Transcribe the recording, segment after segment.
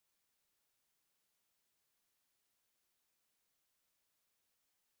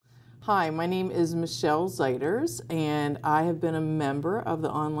Hi, my name is Michelle Zeiders, and I have been a member of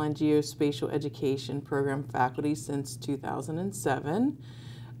the online Geospatial Education Program faculty since 2007.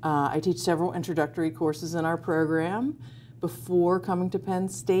 I teach several introductory courses in our program. Before coming to Penn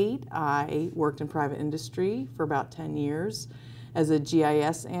State, I worked in private industry for about 10 years as a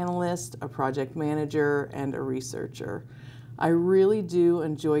GIS analyst, a project manager, and a researcher. I really do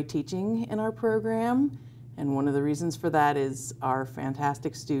enjoy teaching in our program, and one of the reasons for that is our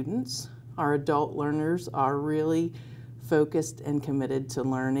fantastic students. Our adult learners are really focused and committed to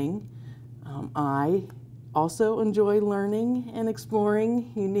learning. I also enjoy learning and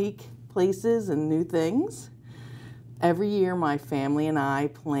exploring unique places and new things. Every year, my family and I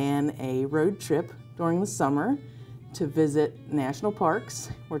plan a road trip during the summer to visit national parks.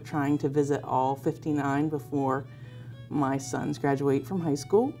 We're trying to visit all 59 before my sons graduate from high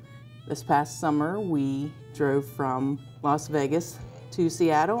school. This past summer, we drove from Las Vegas to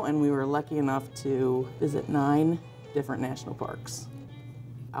Seattle, and we were lucky enough to visit 9 different national parks.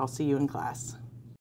 I'll see you in class.